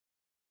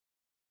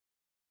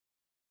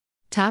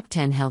Top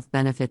 10 Health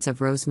Benefits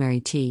of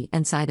Rosemary Tea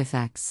and Side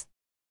Effects.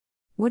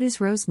 What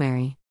is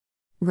rosemary?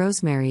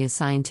 Rosemary is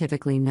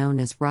scientifically known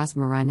as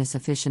Rosmarinus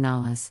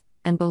officinalis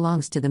and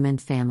belongs to the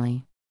mint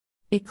family.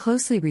 It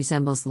closely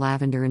resembles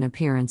lavender in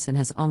appearance and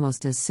has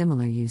almost as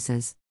similar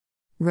uses.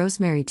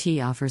 Rosemary tea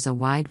offers a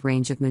wide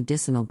range of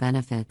medicinal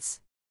benefits.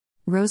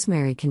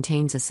 Rosemary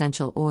contains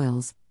essential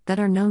oils that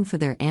are known for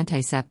their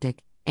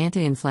antiseptic,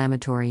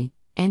 anti-inflammatory,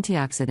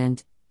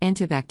 antioxidant,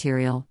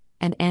 antibacterial,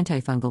 and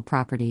antifungal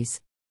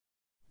properties.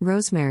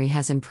 Rosemary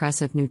has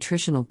impressive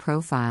nutritional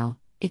profile.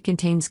 It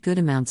contains good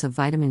amounts of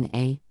vitamin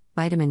A,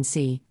 vitamin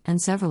C, and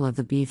several of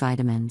the B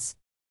vitamins.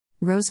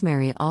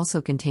 Rosemary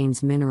also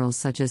contains minerals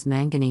such as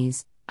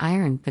manganese,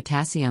 iron,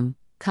 potassium,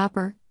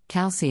 copper,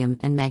 calcium,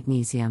 and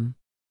magnesium.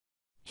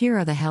 Here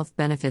are the health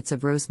benefits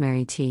of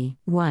rosemary tea.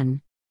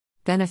 1.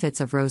 Benefits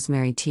of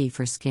rosemary tea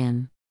for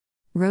skin.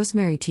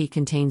 Rosemary tea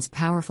contains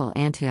powerful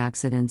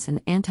antioxidants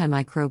and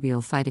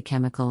antimicrobial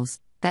phytochemicals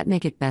that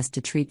make it best to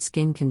treat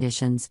skin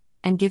conditions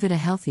and give it a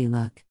healthy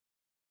look.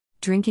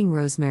 Drinking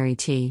rosemary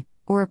tea,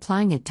 or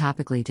applying it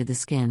topically to the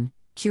skin,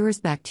 cures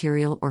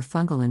bacterial or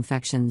fungal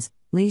infections,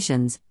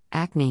 lesions,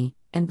 acne,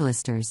 and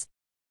blisters.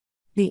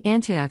 The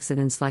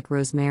antioxidants like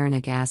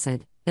rosmarinic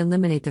acid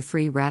eliminate the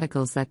free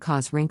radicals that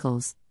cause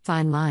wrinkles,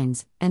 fine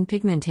lines, and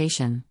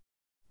pigmentation.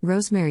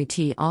 Rosemary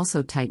tea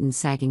also tightens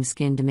sagging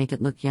skin to make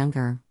it look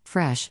younger,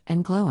 fresh,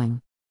 and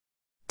glowing.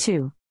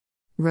 2.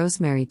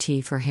 Rosemary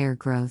tea for hair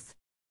growth.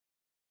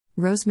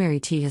 Rosemary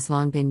tea has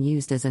long been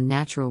used as a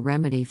natural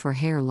remedy for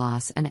hair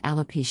loss and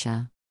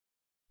alopecia.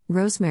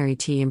 Rosemary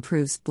tea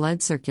improves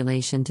blood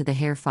circulation to the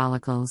hair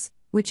follicles,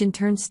 which in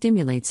turn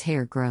stimulates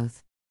hair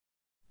growth.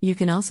 You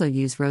can also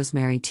use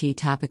rosemary tea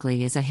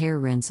topically as a hair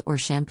rinse or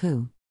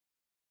shampoo.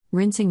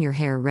 Rinsing your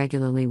hair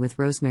regularly with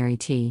rosemary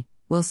tea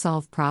will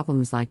solve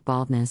problems like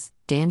baldness,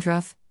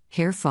 dandruff,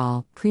 hair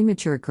fall,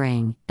 premature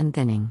graying, and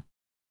thinning.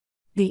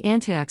 The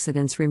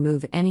antioxidants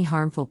remove any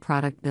harmful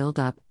product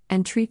buildup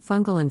and treat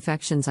fungal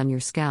infections on your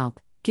scalp,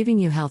 giving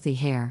you healthy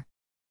hair.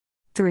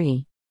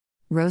 3.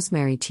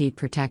 Rosemary tea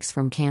protects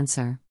from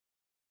cancer.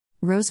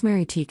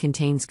 Rosemary tea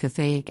contains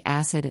caffeic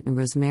acid and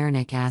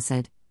rosmarinic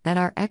acid that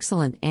are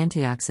excellent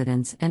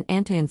antioxidants and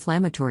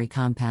anti-inflammatory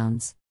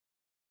compounds.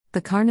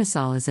 The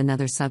carnosol is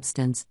another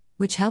substance,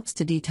 which helps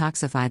to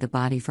detoxify the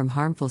body from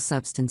harmful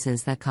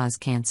substances that cause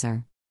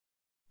cancer.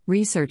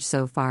 Research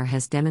so far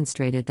has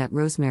demonstrated that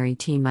rosemary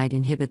tea might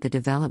inhibit the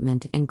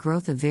development and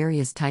growth of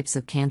various types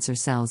of cancer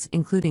cells,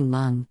 including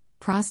lung,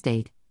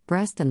 prostate,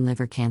 breast, and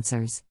liver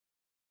cancers.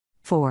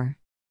 4.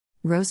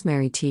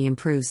 Rosemary tea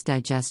improves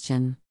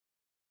digestion.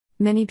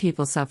 Many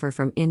people suffer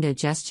from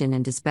indigestion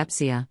and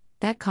dyspepsia,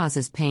 that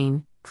causes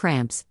pain,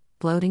 cramps,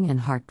 bloating,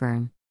 and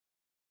heartburn.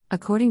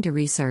 According to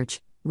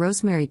research,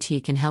 rosemary tea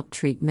can help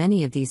treat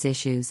many of these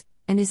issues,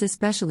 and is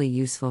especially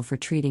useful for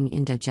treating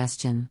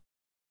indigestion.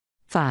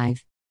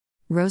 5.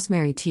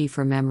 Rosemary tea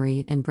for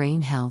memory and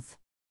brain health.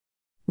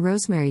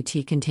 Rosemary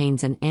tea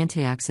contains an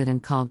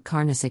antioxidant called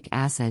carnosic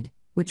acid,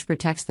 which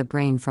protects the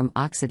brain from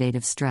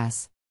oxidative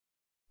stress.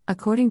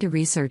 According to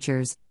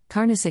researchers,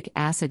 carnosic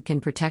acid can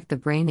protect the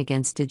brain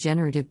against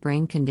degenerative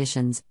brain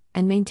conditions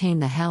and maintain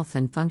the health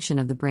and function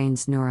of the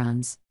brain's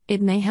neurons.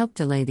 It may help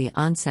delay the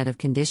onset of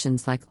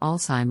conditions like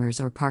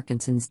Alzheimer's or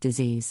Parkinson's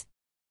disease.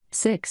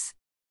 6.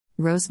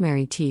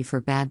 Rosemary tea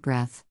for bad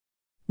breath.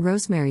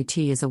 Rosemary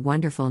tea is a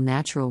wonderful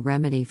natural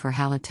remedy for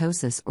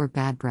halitosis or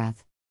bad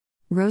breath.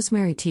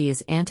 Rosemary tea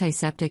is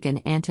antiseptic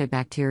and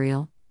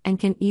antibacterial, and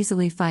can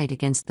easily fight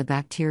against the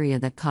bacteria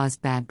that cause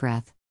bad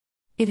breath.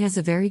 It has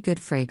a very good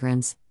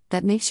fragrance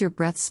that makes your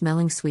breath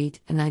smelling sweet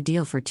and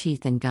ideal for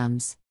teeth and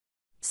gums.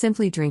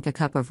 Simply drink a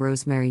cup of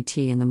rosemary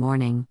tea in the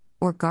morning,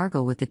 or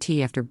gargle with the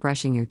tea after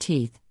brushing your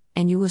teeth,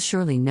 and you will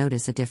surely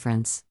notice a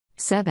difference.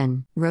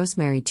 7.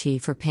 Rosemary tea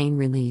for pain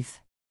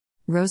relief.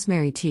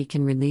 Rosemary tea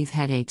can relieve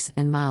headaches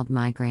and mild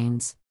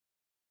migraines.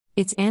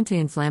 Its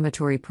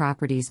anti-inflammatory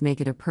properties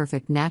make it a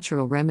perfect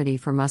natural remedy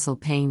for muscle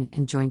pain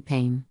and joint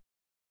pain.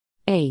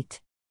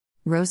 8.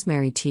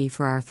 Rosemary tea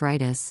for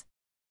arthritis.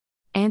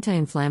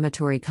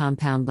 Anti-inflammatory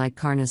compound like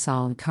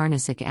carnosol and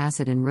carnosic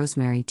acid in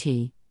rosemary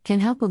tea can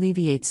help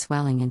alleviate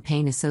swelling and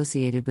pain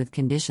associated with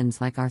conditions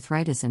like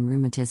arthritis and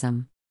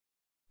rheumatism.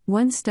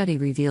 One study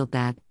revealed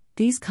that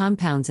these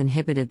compounds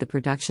inhibited the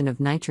production of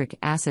nitric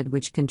acid,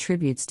 which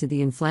contributes to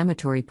the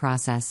inflammatory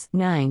process.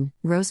 9.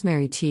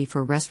 Rosemary tea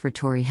for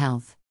respiratory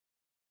health.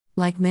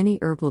 Like many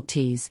herbal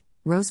teas,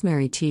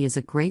 rosemary tea is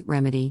a great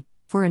remedy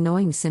for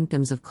annoying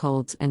symptoms of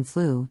colds and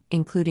flu,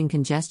 including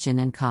congestion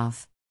and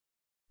cough.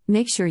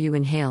 Make sure you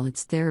inhale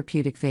its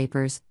therapeutic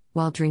vapors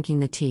while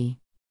drinking the tea.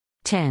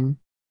 10.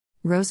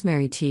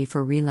 Rosemary tea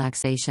for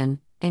relaxation,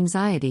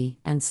 anxiety,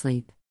 and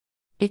sleep.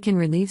 It can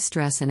relieve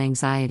stress and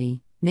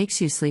anxiety,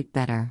 makes you sleep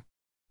better.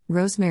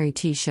 Rosemary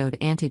tea showed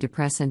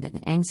antidepressant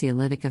and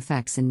anxiolytic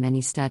effects in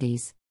many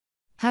studies.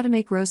 How to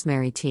make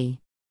rosemary tea.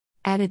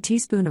 Add a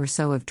teaspoon or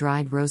so of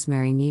dried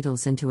rosemary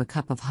needles into a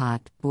cup of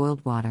hot,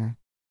 boiled water.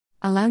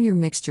 Allow your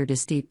mixture to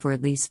steep for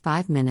at least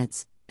 5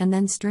 minutes, and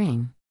then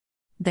strain.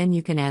 Then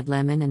you can add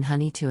lemon and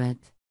honey to it.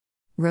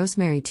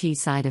 Rosemary tea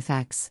side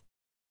effects.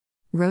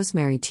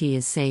 Rosemary tea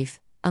is safe,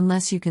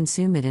 unless you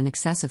consume it in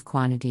excessive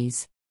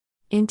quantities.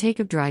 Intake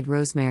of dried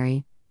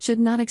rosemary should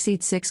not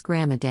exceed 6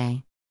 grams a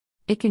day.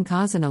 It can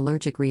cause an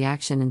allergic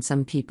reaction in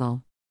some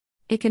people.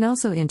 It can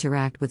also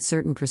interact with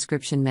certain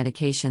prescription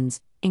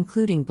medications,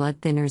 including blood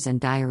thinners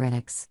and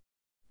diuretics.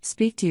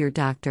 Speak to your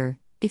doctor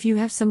if you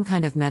have some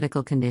kind of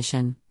medical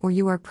condition, or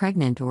you are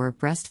pregnant or a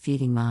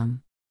breastfeeding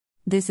mom.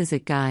 This is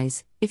it,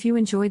 guys. If you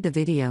enjoyed the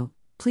video,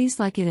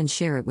 please like it and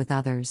share it with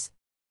others.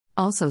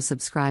 Also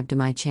subscribe to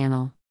my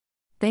channel.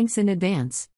 Thanks in advance.